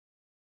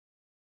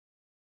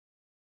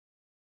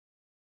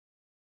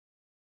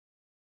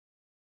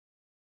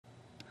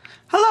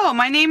Hello,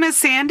 my name is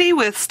Sandy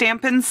with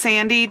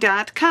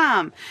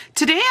stampinsandyh.com.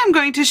 Today I'm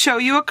going to show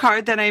you a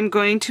card that I'm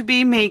going to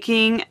be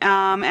making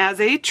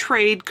as a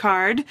trade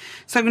card.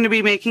 So I'm going to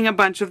be making a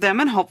bunch of them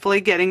and hopefully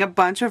getting a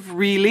bunch of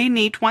really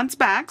neat ones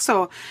back.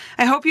 So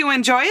I hope you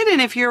enjoy it, and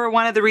if you're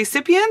one of the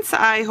recipients,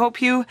 I hope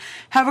you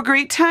have a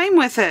great time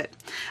with it.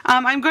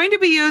 I'm going to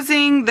be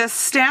using this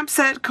stamp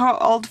set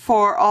called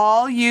For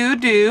All You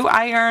Do.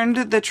 I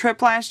earned the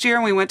trip last year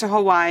and we went to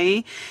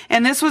Hawaii,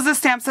 and this was a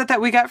stamp set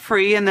that we got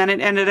free, and then it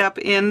ended up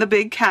in the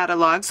big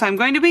catalog. So I'm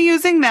going to be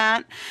using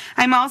that.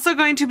 I'm also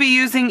going to be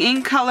using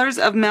ink colors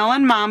of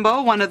Melon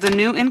Mambo, one of the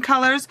new ink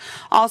colors,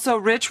 also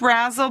Rich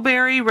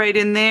Razzleberry right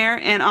in there,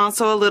 and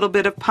also a little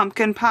bit of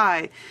Pumpkin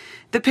Pie.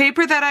 The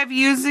paper that I'm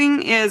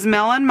using is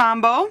Melon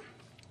Mambo.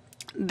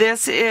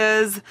 This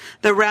is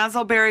the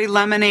Razzleberry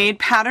Lemonade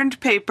patterned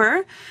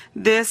paper.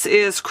 This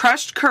is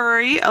crushed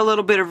curry, a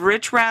little bit of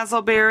rich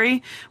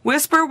razzleberry,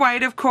 Whisper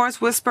White, of course,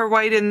 Whisper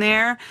White in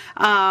there,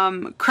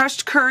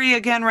 crushed curry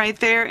again right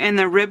there, and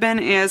the ribbon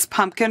is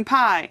pumpkin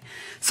pie.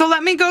 So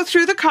let me go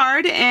through the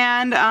card,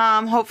 and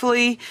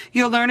hopefully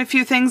you'll learn a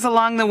few things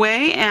along the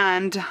way,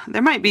 and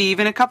there might be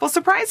even a couple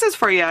surprises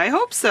for you. I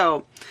hope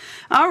so.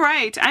 All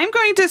right, I'm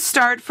going to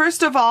start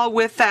first of all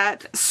with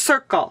that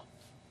circle.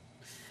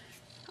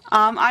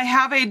 I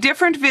have a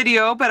different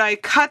video, but I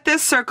cut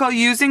this circle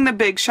using the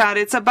Big Shot.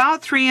 It's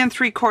about 3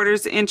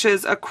 3/4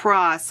 inches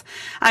across.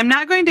 I'm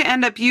not going to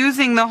end up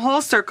using the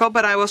whole circle,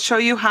 but I will show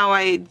you how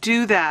I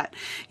do that.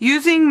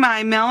 Using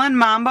my Melon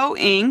Mambo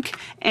ink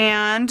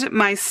and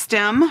my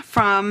stem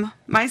from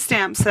my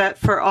stamp set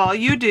For All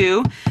You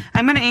Do,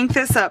 I'm going to ink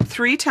this up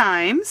 3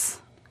 times.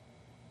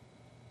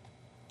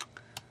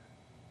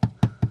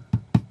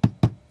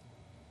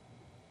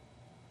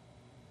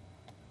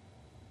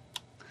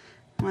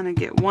 I want to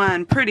get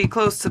one pretty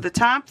close to the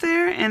top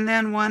there, and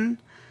then one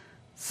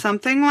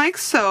something like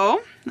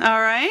so.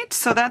 Alright,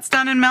 so that's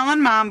done in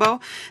Melon Mambo.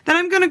 Then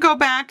I'm going to go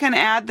back and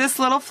add this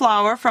little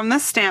flower from the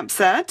stamp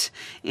set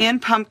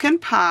in Pumpkin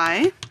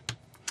Pie.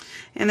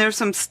 And there's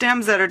some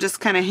stems that are just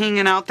kind of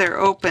hanging out there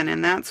open,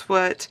 and that's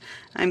what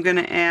I'm going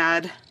to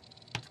add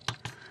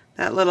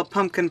that little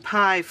Pumpkin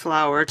Pie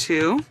flower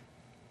to.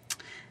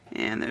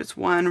 And there's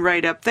one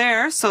right up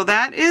there, so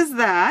that is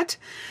that.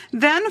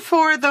 Then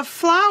for the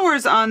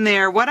flowers on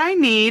there, what I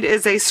need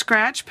is a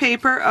scratch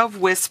paper of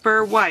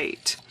Whisper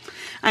White.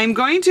 I'm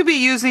going to be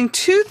using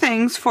 2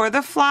 things for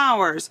the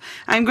flowers.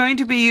 I'm going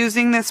to be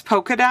using this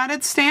polka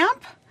dotted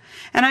stamp,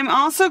 and I'm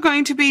also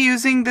going to be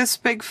using this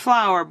big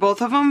flower,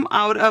 both of them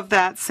out of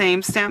that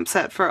same stamp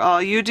set For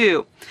All You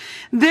Do.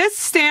 This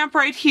stamp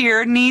right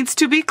here needs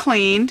to be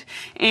cleaned,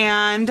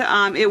 and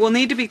it will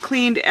need to be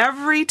cleaned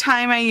every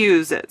time I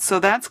use it. So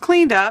that's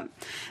cleaned up.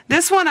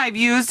 This one I've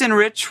used in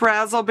Rich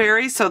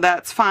Razzleberry, so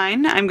that's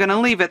fine. I'm going to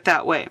leave it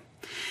that way.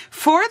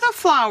 For the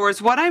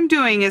flowers, what I'm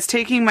doing is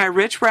taking my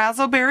Rich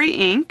Razzleberry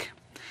ink,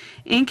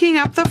 inking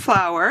up the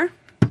flower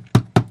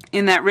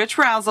in that Rich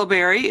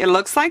Razzleberry. It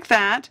looks like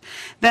that.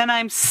 Then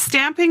I'm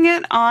stamping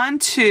it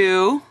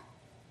onto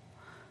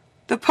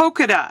the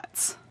polka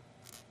dots.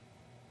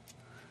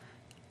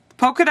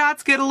 Polka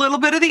dots get a little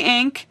bit of the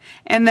ink,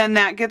 and then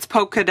that gets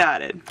polka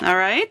dotted.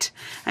 Alright,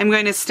 I'm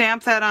going to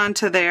stamp that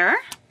onto there.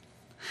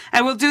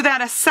 I will do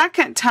that a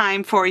second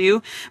time for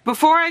you.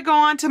 Before I go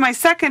on to my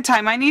second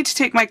time, I need to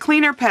take my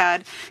cleaner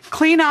pad,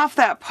 clean off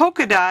that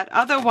polka dot,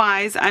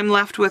 otherwise I'm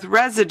left with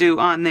residue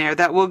on there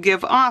that will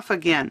give off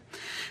again.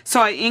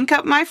 So I ink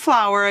up my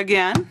flower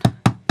again,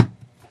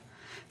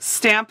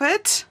 stamp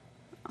it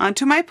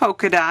onto my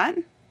polka dot,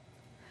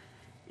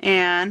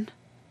 and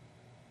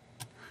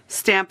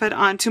stamp it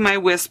onto my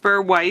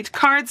Whisper White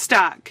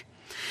cardstock.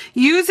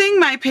 Using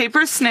my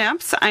paper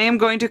snips, I am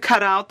going to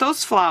cut out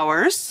those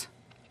flowers.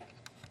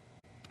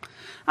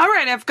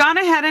 Alright, I've gone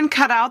ahead and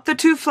cut out the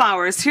 2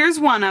 flowers. Here's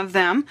one of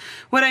them.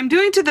 What I'm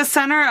doing to the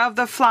center of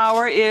the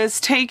flower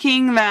is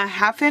taking the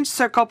 1/2 inch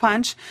circle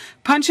punch,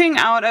 punching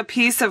out a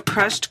piece of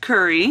crushed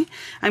curry.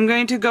 I'm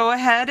going to go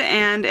ahead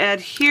and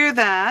adhere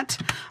that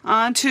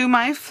onto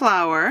my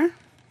flower,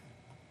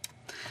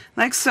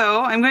 like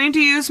so. I'm going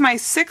to use my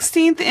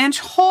 1/16 inch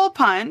hole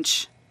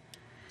punch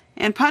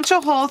and punch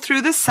a hole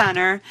through the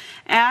center,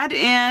 add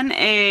in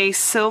a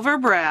silver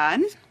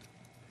brad,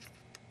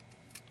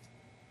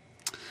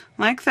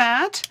 like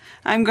that.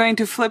 I'm going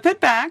to flip it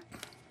back,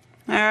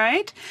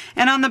 alright,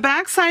 and on the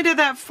back side of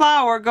that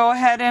flower, go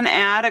ahead and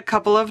add a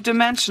couple of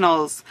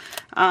dimensionals.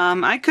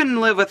 I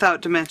couldn't live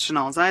without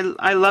dimensionals.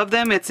 I love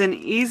them. It's an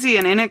easy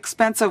and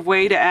inexpensive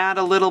way to add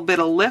a little bit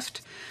of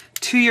lift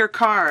to your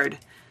card.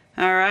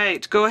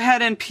 Alright, go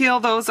ahead and peel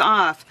those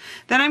off.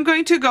 Then I'm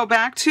going to go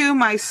back to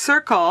my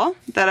circle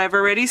that I've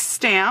already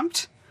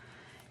stamped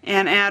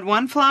and add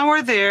 1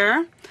 flower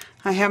there.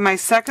 I have my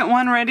second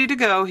one ready to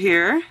go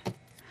here,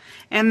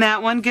 and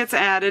that one gets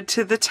added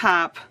to the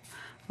top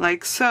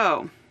like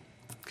so.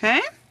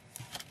 Okay?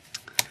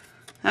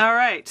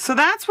 Alright, so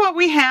that's what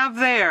we have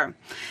there.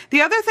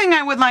 The other thing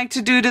I would like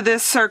to do to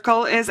this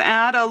circle is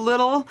add a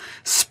little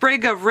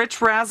sprig of Rich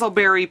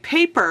Razzleberry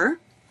paper,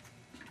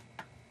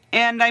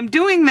 and I'm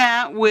doing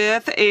that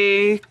with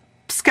a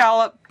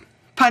scallop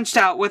punched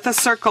out with a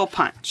circle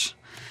punch.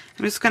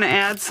 I'm just going to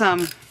add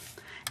some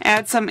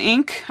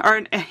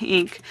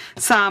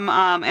some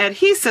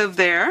adhesive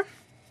there.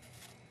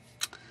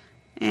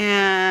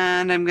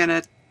 And I'm going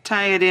to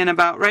tie it in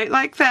about right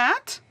like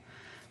that.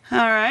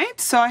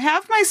 Alright, so I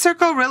have my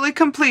circle really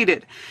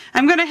completed.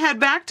 I'm going to head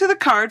back to the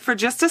card for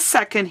just a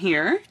second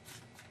here.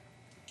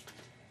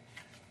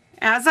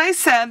 As I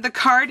said, the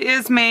card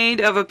is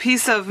made of a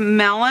piece of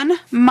melon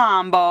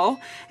mambo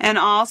and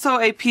also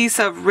a piece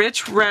of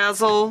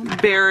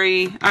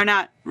razzleberry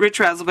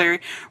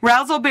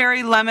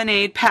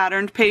lemonade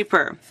patterned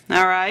paper.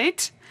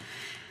 Alright?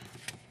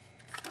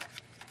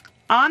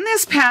 On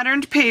this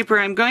patterned paper,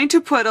 I'm going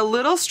to put a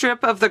little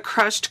strip of the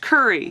crushed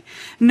curry.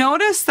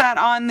 Notice that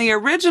on the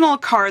original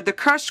card, the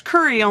crushed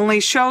curry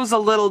only shows a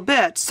little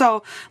bit.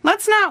 So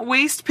let's not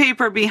waste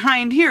paper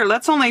behind here.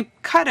 Let's only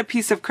cut a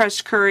piece of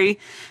crushed curry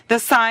the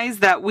size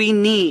that we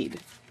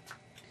need.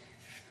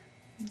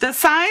 The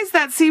size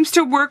that seems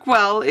to work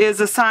well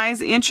is a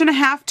size 1.5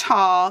 inches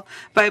tall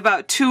by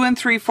about 2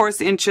 3/4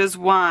 inches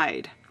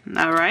wide.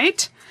 All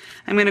right,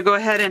 I'm going to go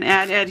ahead and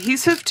add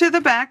adhesive to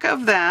the back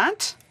of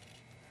that.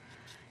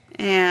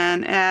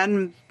 And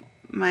add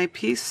my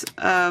piece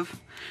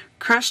of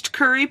crushed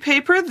curry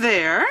paper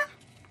there.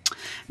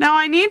 Now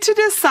I need to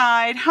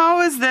decide how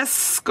is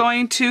this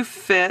going to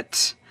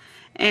fit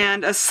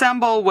and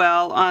assemble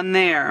well on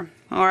there.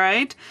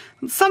 Alright,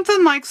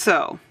 something like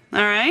so.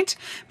 Alright,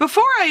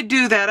 before I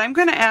do that, I'm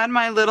going to add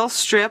my little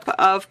strip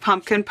of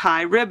pumpkin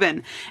pie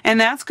ribbon, and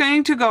that's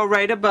going to go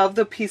right above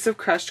the piece of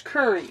crushed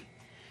curry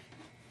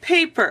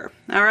paper.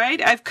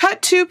 Alright, I've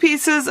cut 2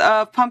 pieces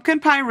of pumpkin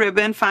pie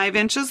ribbon 5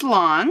 inches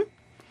long.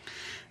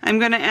 I'm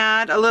going to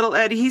add a little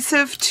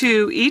adhesive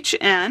to each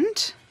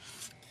end.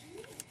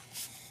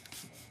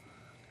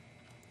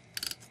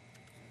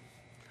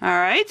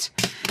 Alright,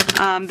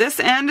 this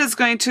end is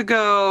going to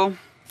go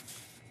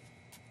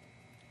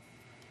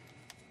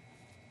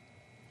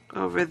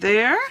over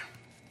there.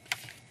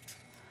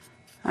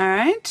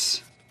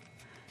 Alright.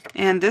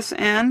 And this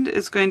end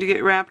is going to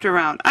get wrapped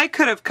around. I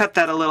could have cut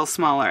that a little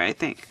smaller, I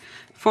think.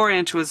 4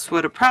 inches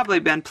would have probably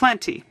been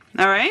plenty.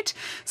 Alright,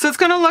 so it's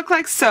going to look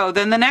like so.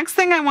 Then the next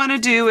thing I want to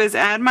do is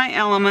add my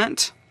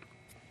element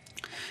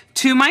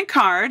to my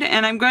card,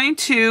 and I'm going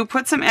to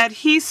put some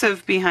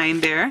adhesive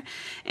behind there,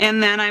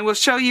 and then I will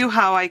show you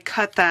how I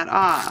cut that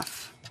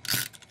off.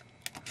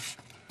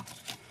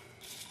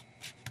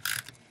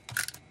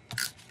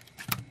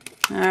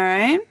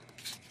 Alright.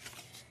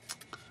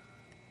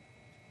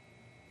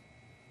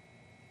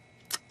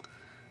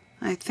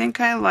 I think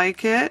I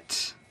like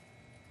it.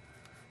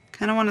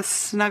 Kind of want to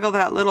snuggle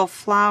that little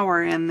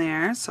flower in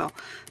there, so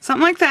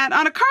something like that.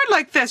 On a card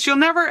like this, you'll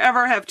never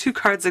ever have 2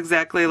 cards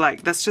exactly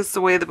alike. That's just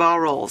the way the ball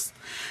rolls.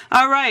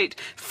 Alright,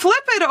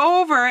 flip it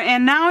over,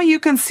 and now you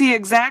can see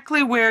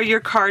exactly where your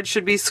card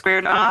should be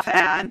squared off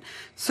at.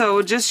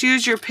 So just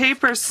use your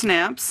paper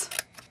snips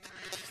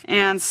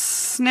and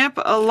snip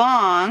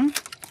along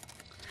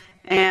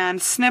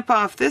and snip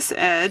off this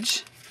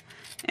edge,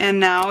 and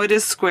now it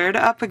is squared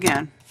up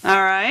again.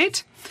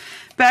 Alright,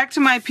 back to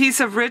my piece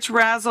of rich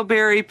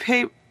razzleberry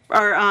paper,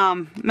 or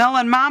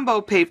melon mambo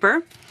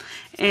paper,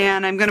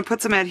 and I'm going to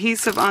put some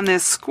adhesive on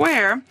this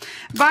square.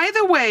 By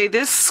the way,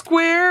 this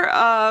square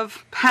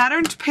of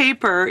patterned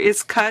paper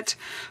is cut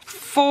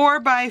 4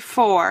 by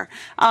 4.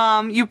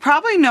 You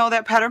probably know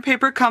that patterned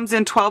paper comes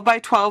in 12 by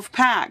 12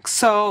 packs,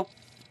 so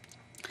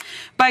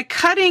by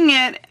cutting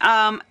it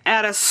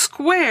at a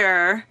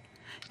square,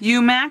 you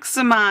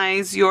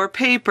maximize your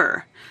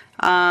paper.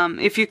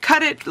 If you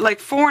cut it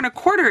like 4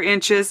 1/4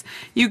 inches,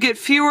 you get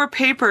fewer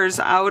papers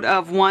out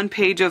of one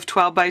page of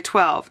 12 by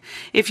 12.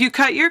 If you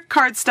cut your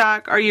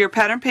cardstock or your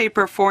pattern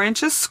paper 4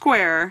 inches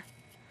square,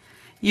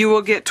 you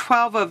will get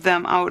 12 of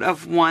them out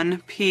of one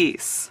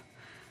piece.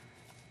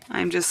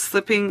 I'm just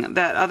slipping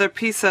that other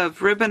piece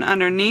of ribbon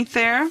underneath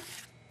there.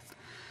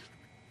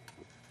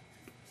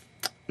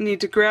 Need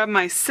to grab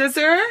my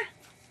scissor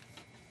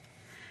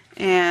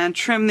and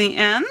trim the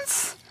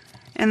ends.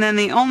 And then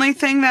the only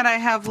thing that I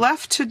have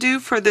left to do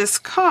for this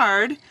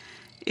card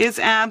is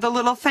add the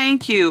little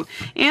thank you.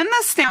 In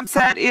the stamp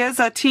set is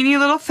a teeny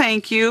little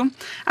thank you.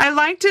 I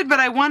liked it, but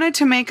I wanted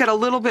to make it a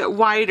little bit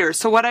wider.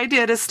 So what I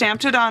did is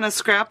stamped it on a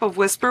scrap of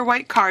Whisper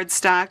White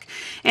cardstock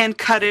and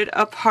cut it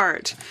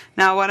apart.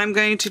 Now what I'm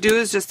going to do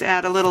is just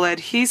add a little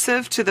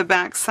adhesive to the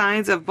back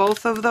sides of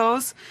both of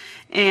those,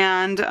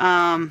 and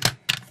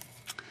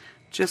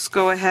just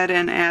go ahead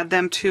and add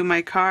them to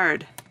my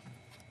card.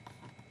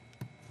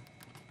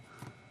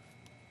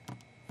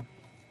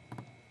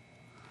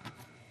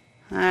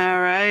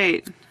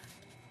 Alright,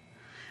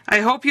 I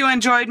hope you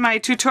enjoyed my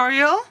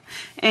tutorial,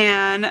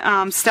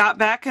 and stop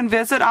back and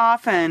visit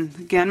often.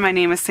 Again, my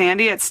name is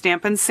Sandy at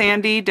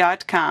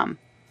stampinsandyh.com.